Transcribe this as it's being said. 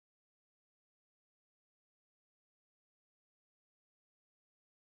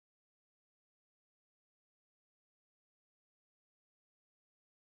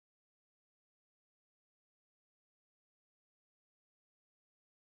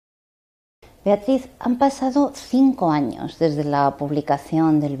Beatriz, han pasado 5 años desde la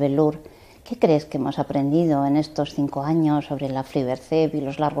publicación del Velour. ¿Qué crees que hemos aprendido en estos 5 años sobre la Flibercept y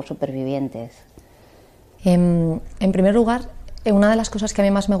los largos supervivientes? En primer lugar, una de las cosas que a mí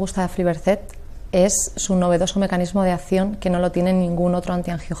más me gusta de Flibercept es su novedoso mecanismo de acción, que no lo tiene ningún otro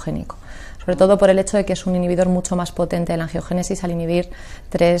antiangiogénico, sobre todo por el hecho de que es un inhibidor mucho más potente de la angiogénesis al inhibir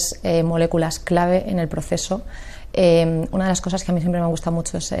 3 moléculas clave en el proceso. Una de las cosas que a mí siempre me gusta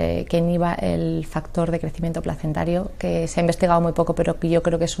mucho es que inhiba el factor de crecimiento placentario, que se ha investigado muy poco, pero que yo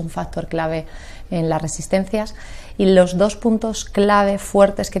creo que es un factor clave en las resistencias. Y los 2 puntos clave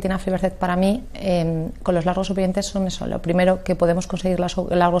fuertes que tiene Flibercept para mí con los largos supervivientes son eso. Lo primero, que podemos conseguir los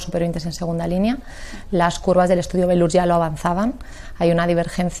largos supervivientes en segunda línea. Las curvas del estudio Velour ya lo avanzaban. Hay una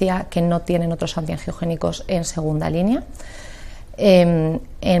divergencia que no tienen otros antiangiogénicos en segunda línea.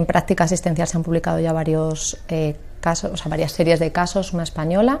 En práctica asistencial se han publicado ya varios casos, o sea, varias series de casos, una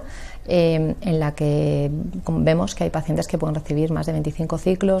española, en la que vemos que hay pacientes que pueden recibir más de 25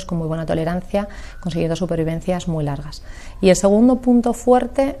 ciclos con muy buena tolerancia, consiguiendo supervivencias muy largas. Y el segundo punto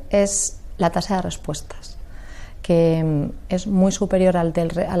fuerte es la tasa de respuestas, que es muy superior a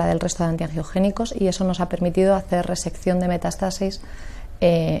la del resto de antiangiogénicos, y eso nos ha permitido hacer resección de metástasis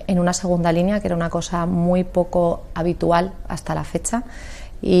en una segunda línea, que era una cosa muy poco habitual hasta la fecha.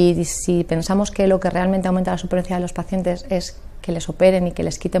 Y si pensamos que lo que realmente aumenta la supervivencia de los pacientes es que les operen y que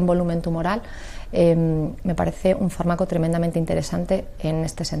les quiten volumen tumoral, me parece un fármaco tremendamente interesante en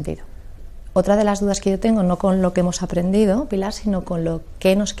este sentido. Otra de las dudas que yo tengo, no con lo que hemos aprendido, Pilar, sino con lo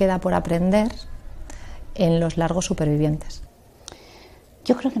que nos queda por aprender en los largos supervivientes.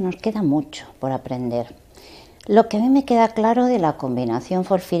 Yo creo que nos queda mucho por aprender. Lo que a mí me queda claro de la combinación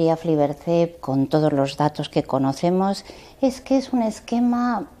Porfiria-Flibercept, con todos los datos que conocemos, es que es un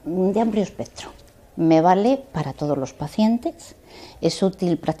esquema de amplio espectro. Me vale para todos los pacientes, es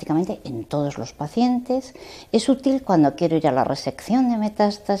útil prácticamente en todos los pacientes, es útil cuando quiero ir a la resección de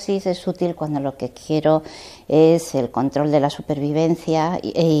metástasis, es útil cuando lo que quiero es el control de la supervivencia,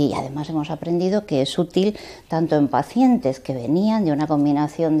 y además hemos aprendido que es útil tanto en pacientes que venían de una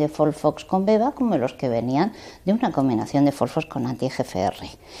combinación de FOLFOX con beva como en los que venían de una combinación de FOLFOX con anti-EGFR.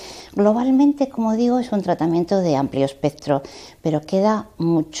 Globalmente, como digo, es un tratamiento de amplio espectro, pero queda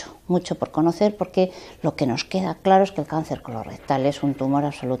mucho por conocer, porque lo que nos queda claro es que el cáncer colorectal es un tumor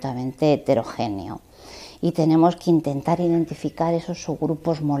absolutamente heterogéneo y tenemos que intentar identificar esos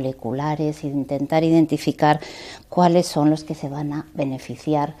subgrupos moleculares, intentar identificar cuáles son los que se van a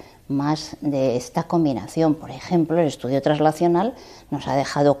beneficiar más de esta combinación. Por ejemplo, el estudio translacional nos ha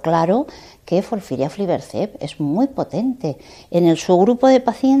dejado claro que Porfiria-Flibercept es muy potente en el subgrupo de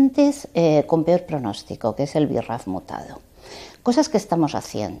pacientes con peor pronóstico, que es el BRAF mutado. Cosas que estamos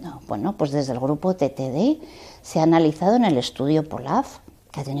haciendo. Bueno, pues desde el grupo TTD se ha analizado en el estudio POLAF,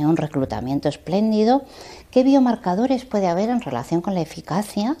 que ha tenido un reclutamiento espléndido, qué biomarcadores puede haber en relación con la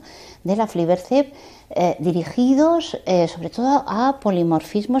eficacia de la Flibercept, dirigidos sobre todo a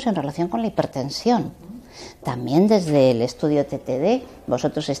polimorfismos en relación con la hipertensión. También desde el estudio TTD,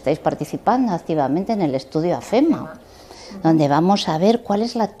 vosotros estáis participando activamente en el estudio AFEMA, donde vamos a ver cuál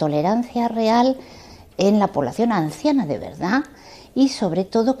es la tolerancia real en la población anciana de verdad, y sobre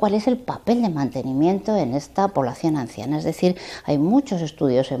todo cuál es el papel de mantenimiento en esta población anciana. Es decir, hay muchos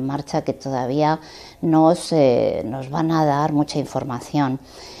estudios en marcha que todavía nos van a dar mucha información,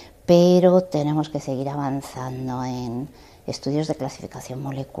 pero tenemos que seguir avanzando en estudios de clasificación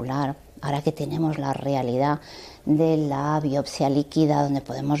molecular. Ahora que tenemos la realidad de la biopsia líquida, donde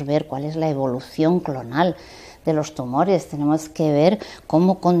podemos ver cuál es la evolución clonal de los tumores, tenemos que ver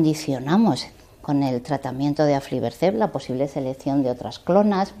cómo condicionamos con el tratamiento de Flibercept la posible selección de otras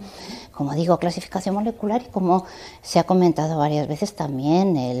clonas. Como digo, clasificación molecular, y como se ha comentado varias veces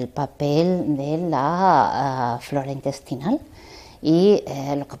también el papel de la flora intestinal y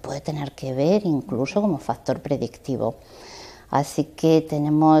lo que puede tener que ver incluso como factor predictivo. Así que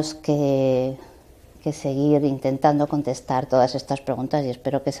tenemos que seguir intentando contestar todas estas preguntas, y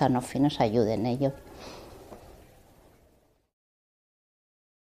espero que Sanofi nos ayude en ello.